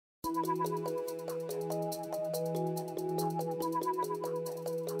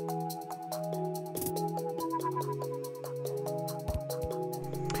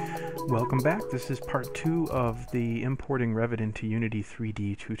Welcome back. This is part 2 of the importing Revit into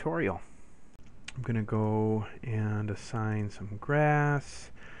Unity3D tutorial. I'm going to go and assign some grass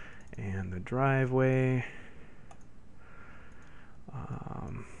and the driveway.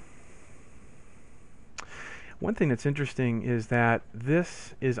 One thing that's interesting is that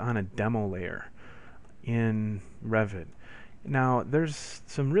this is on a demo layer in Revit. Now, there's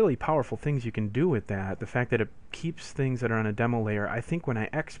some really powerful things you can do with that. The fact that it keeps things that are on a demo layer. I think when I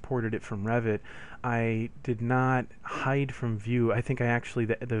exported it from Revit, I did not hide from view. I think I actually,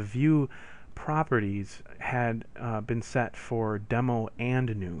 the view properties had been set for demo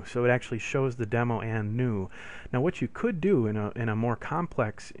and new. So it actually shows the demo and new. Now, what you could do in a more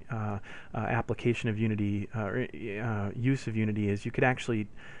complex application of Unity, use of Unity, is you could actually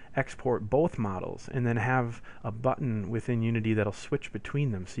export both models and then have a button within Unity that'll switch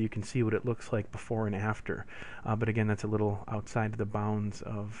between them so you can see what it looks like before and after. But again, that's a little outside the bounds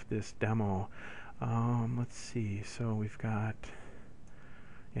of this demo. Let's see, so we've got,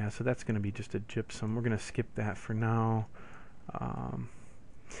 yeah, so that's going to be just a gypsum. We're going to skip that for now.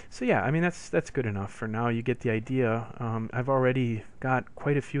 So yeah, I mean, that's good enough for now. You get the idea. I've already got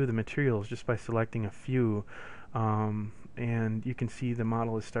quite a few of the materials just by selecting a few. And you can see the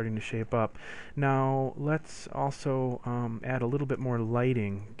model is starting to shape up. Now let's also add a little bit more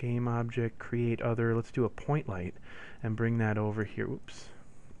lighting. Game object, create other. Let's do a point light and bring that over here. Oops.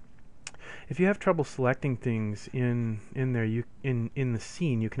 If you have trouble selecting things in there, in the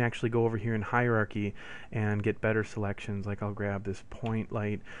scene, you can actually go over here in hierarchy and get better selections. Like I'll grab this point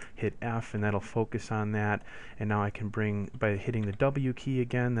light, hit F, and that'll focus on that. And now I can bring, by hitting the W key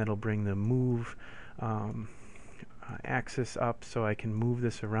again, that'll bring the move axis up, so I can move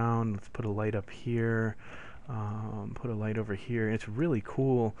this around. Let's put a light up here, put a light over here. It's really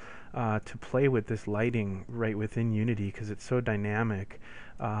cool to play with this lighting right within Unity because it's so dynamic,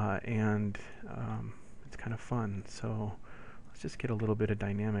 and it's kind of fun. So let's just get a little bit of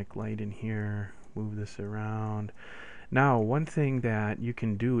dynamic light in here, move this around. Now, one thing that you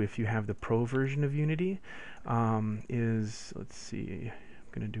can do if you have the Pro version of Unity is, let's see,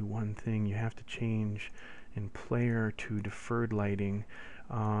 I'm going to do one thing. You have to change in player to deferred lighting,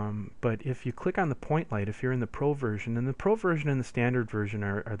 but if you click on the point light, if you're in the Pro version, and the Pro version and the standard version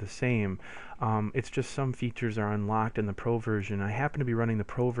are the same, it's just some features are unlocked in the Pro version. I happen to be running the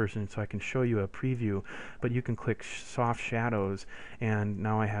Pro version, so I can show you a preview, but you can click soft shadows, and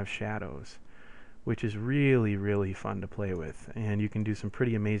now I have shadows, which is really, really fun to play with. And you can do some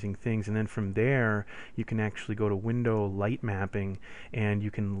pretty amazing things. And then from there, you can actually go to Window Light Mapping, and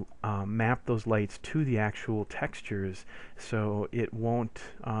you can map those lights to the actual textures, so it won't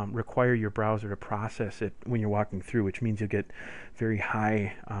require your browser to process it when you're walking through, which means you'll get very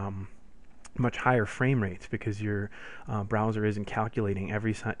high, much higher frame rates, because your browser isn't calculating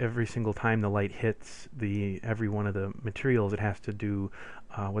every single time the light hits every one of the materials. It has to do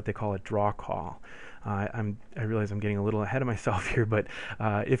what they call a draw call. I realize I'm getting a little ahead of myself here, but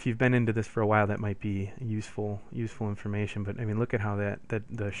if you've been into this for a while, that might be useful information. But I mean, look at how that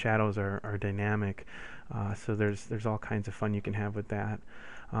the shadows are dynamic. So there's all kinds of fun you can have with that.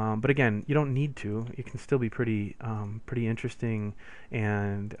 But again, you don't need to. It can still be pretty interesting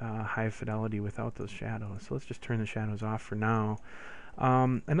and high fidelity without those shadows. So let's just turn the shadows off for now.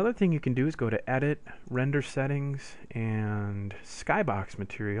 Another thing you can do is go to Edit, Render Settings, and Skybox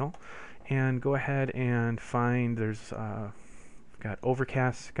Material, and go ahead and find, we've got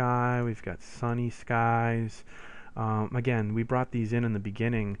overcast sky, we've got sunny skies. Again, we brought these in the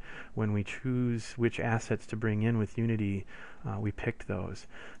beginning. When we choose which assets to bring in with Unity, we picked those.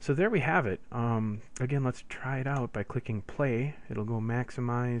 So there we have it. Again, let's try it out by clicking play. It'll go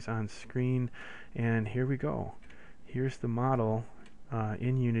maximize on screen, and here we go. Here's the model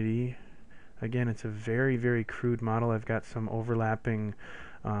in Unity. Again, it's a very, very crude model. I've got some overlapping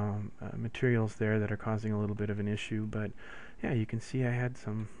materials there that are causing a little bit of an issue, but yeah, you can see I had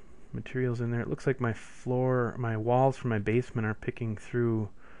some materials in there. It looks like my walls from my basement are peeking through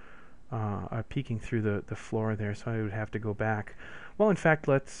the floor there, so I would have to go back. Well, in fact,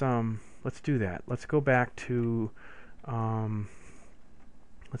 let's do that. Let's go back to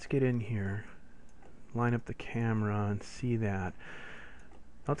let's get in here, line up the camera and see that.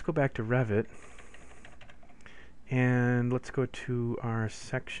 Let's go back to Revit, and let's go to our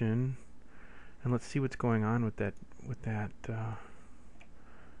section, and let's see what's going on with that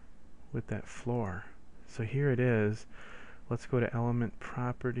floor. So here it is. Let's go to element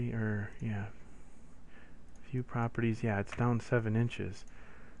property, or yeah, view properties. Yeah, it's down 7 inches.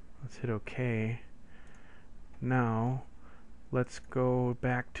 Let's hit OK. Now let's go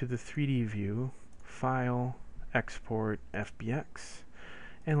back to the 3D view, File, Export, FBX,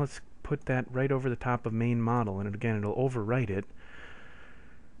 and let's put that right over the top of main model, and again it'll overwrite it.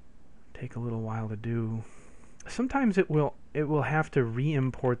 Take a little while to do. Sometimes it will have to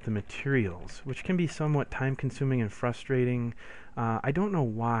re-import the materials, which can be somewhat time consuming and frustrating. I don't know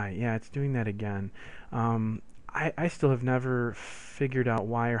why. Yeah, it's doing that again. I still have never figured out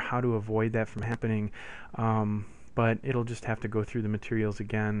why or how to avoid that from happening, but it'll just have to go through the materials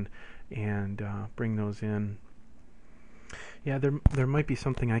again and bring those in. Yeah, there might be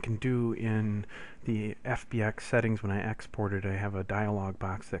something I can do in the FBX settings when I export it. I have a dialog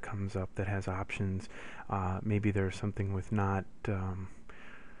box that comes up that has options. Maybe there's something with not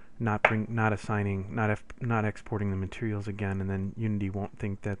exporting the materials again, and then Unity won't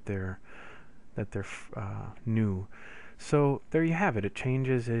think that they're new. So there you have it. It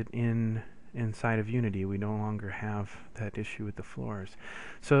changes it inside of Unity. We no longer have that issue with the floors.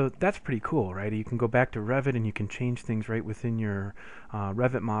 So that's pretty cool, right? You can go back to Revit and you can change things right within your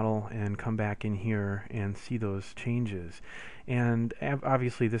Revit model and come back in here and see those changes. And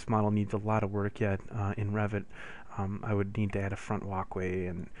obviously this model needs a lot of work yet in Revit. I would need to add a front walkway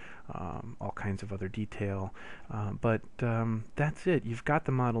and all kinds of other detail. But that's it. You've got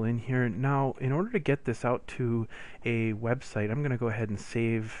the model in here. Now, in order to get this out to a website, I'm going to go ahead and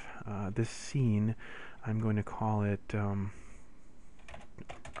save this scene. I'm going to call it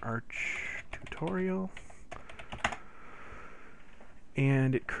Arch Tutorial.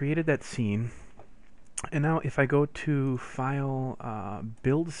 And it created that scene. And now if I go to File,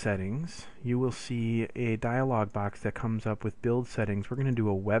 Build Settings, you will see a dialog box that comes up with Build Settings. We're going to do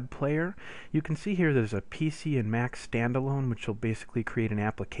a web player. You can see here there's a PC and Mac standalone, which will basically create an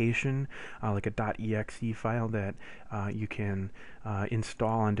application, like a .exe file that you can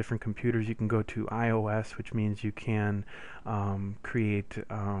install on different computers. You can go to iOS, which means you can create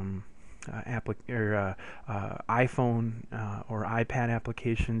iPhone or iPad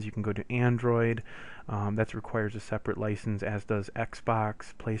applications. You can go to Android. That requires a separate license, as does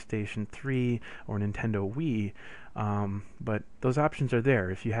Xbox, PlayStation 3, or Nintendo Wii. But those options are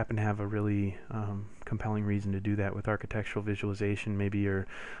there if you happen to have a really compelling reason to do that with architectural visualization. Maybe you're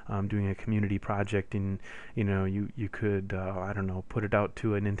doing a community project and you could I don't know, put it out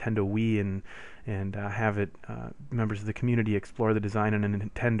to a Nintendo Wii and have it members of the community explore the design on a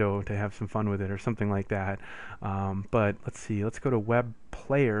Nintendo to have some fun with it or something like that. But let's see, let's go to Web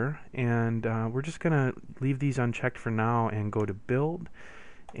Player, and we're just going to leave these unchecked for now and go to Build.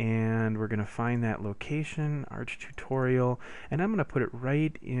 And we're going to find that location, Arch Tutorial, and I'm going to put it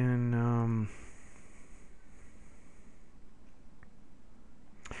right in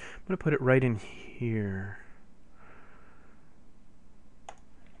here.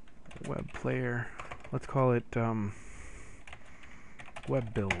 Web Player. Let's call it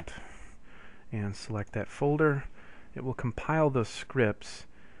Web Build, and select that folder. It will compile those scripts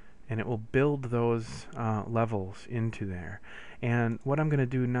and it will build those levels into there. And what I'm going to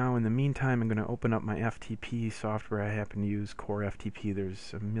do now, in the meantime, I'm going to open up my FTP software. I happen to use Core FTP.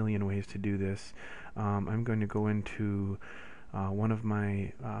 There's a million ways to do this. I'm going to go into one of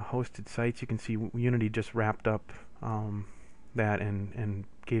my hosted sites. You can see Unity just wrapped up that and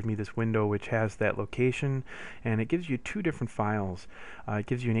gave me this window which has that location, and it gives you two different files. It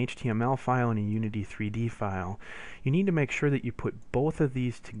gives you an HTML file and a Unity3D file. You need to make sure that you put both of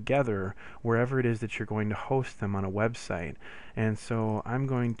these together wherever it is that you're going to host them on a website. And so I'm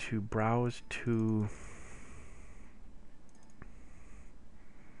going to browse to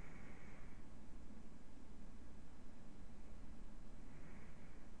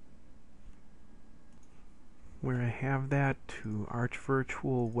where I have that, to Arch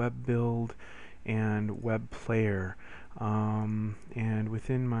Virtual, Web Build, and Web Player. And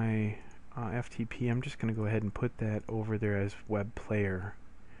within my FTP, I'm just going to go ahead and put that over there as Web Player.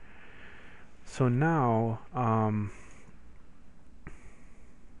 So now,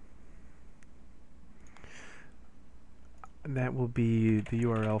 that will be the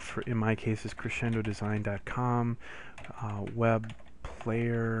URL for, in my case, is crescendodesign.com, Web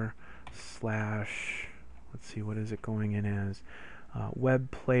Player slash, let's see, what is it going in as?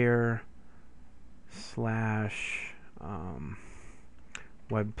 Web Player slash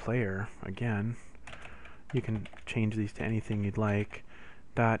Web Player. Again, you can change these to anything you'd like.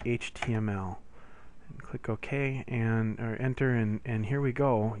 .html. And click OK and or enter, and here we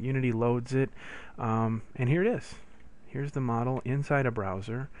go. Unity loads it, and here it is. Here's the model inside a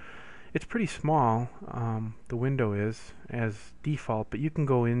browser. It's pretty small. The window is as default, but you can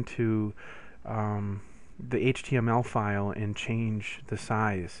go into the HTML file and change the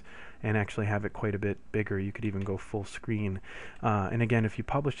size and actually have it quite a bit bigger. You could even go full screen. And again, if you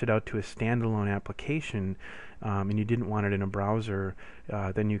published it out to a standalone application and you didn't want it in a browser,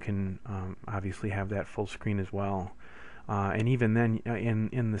 then you can obviously have that full screen as well. And even then,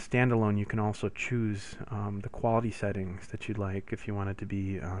 in the standalone, you can also choose the quality settings that you'd like. If you want it to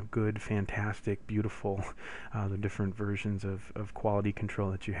be good, fantastic, beautiful, the different versions of quality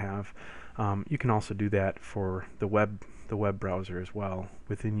control that you have. You can also do that for the web browser as well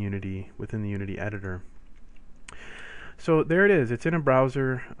within Unity, within the Unity editor. So there it is. It's in a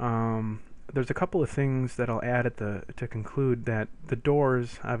browser. There's a couple of things that I'll add to conclude that the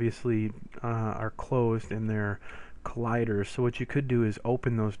doors obviously are closed and they're colliders. So what you could do is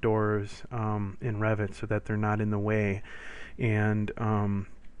open those doors in Revit so that they're not in the way, and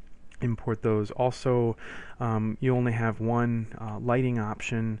import those. Also, you only have one lighting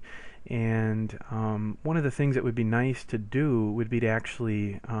option, and one of the things that would be nice to do would be to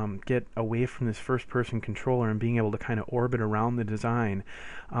actually get away from this first-person controller and being able to kind of orbit around the design.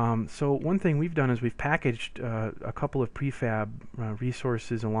 So one thing we've done is we've packaged a couple of prefab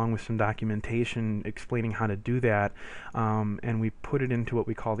resources along with some documentation explaining how to do that, and we put it into what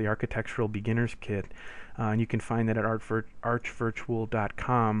we call the Architectural Beginners Kit, and you can find that at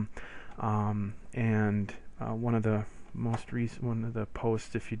archvirtual.com. And one of the most recent one of the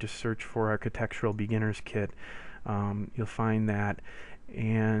posts, if you just search for Architectural Beginners Kit, you'll find that,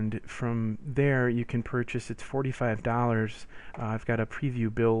 and from there you can purchase. It's $45. I've got a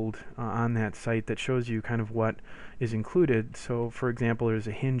preview build on that site that shows you kind of what is included. So for example, there's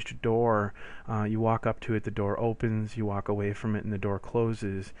a hinged door. You walk up to it, the door opens, you walk away from it, and the door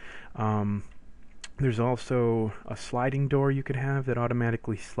closes. There's also a sliding door you could have that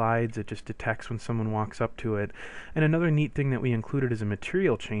automatically slides. It just detects when someone walks up to it. And another neat thing that we included is a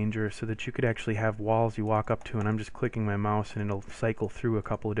material changer, so that you could actually have walls you walk up to, and I'm just clicking my mouse and it'll cycle through a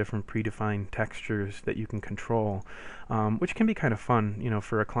couple of different predefined textures that you can control, which can be kind of fun,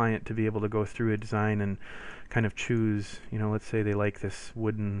 for a client to be able to go through a design and kind of choose, let's say they like this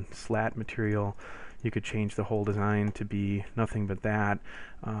wooden slat material. You could change the whole design to be nothing but that,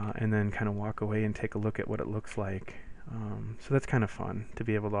 and then kind of walk away and take a look at what it looks like. So that's kind of fun to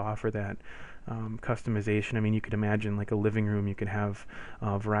be able to offer that customization. I mean, you could imagine like a living room, you could have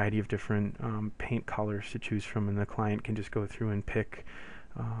a variety of different paint colors to choose from, and the client can just go through and pick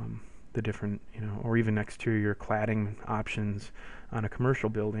the different, or even exterior cladding options on a commercial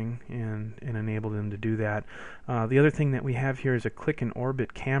building, and enable them to do that. The other thing that we have here is a click and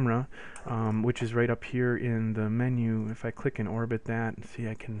orbit camera, which is right up here in the menu. If I click and orbit that, see,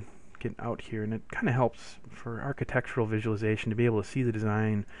 I can get out here, and it kind of helps for architectural visualization to be able to see the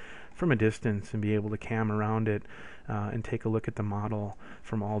design from a distance and be able to cam around it and take a look at the model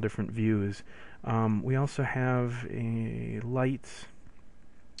from all different views. We also have a lights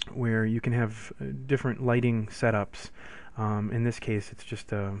where you can have different lighting setups. In this case, it's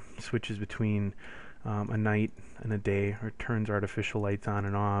just switches between a night and a day, or turns artificial lights on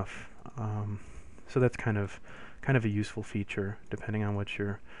and off. So that's kind of a useful feature depending on what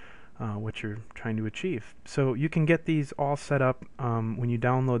you're trying to achieve. So you can get these all set up when you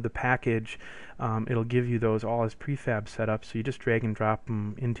download the package. It'll give you those all as prefab setups, so you just drag and drop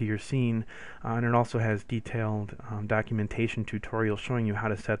them into your scene, and it also has detailed documentation tutorials showing you how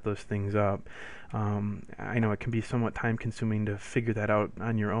to set those things up. I know it can be somewhat time consuming to figure that out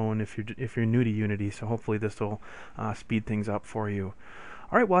on your own if you're new to Unity, so hopefully this will speed things up for you.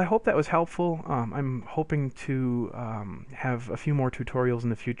 All right, well, I hope that was helpful. I'm hoping to have a few more tutorials in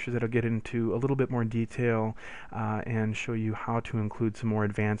the future that'll get into a little bit more detail and show you how to include some more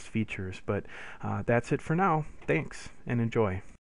advanced features. But that's it for now. Thanks, and enjoy.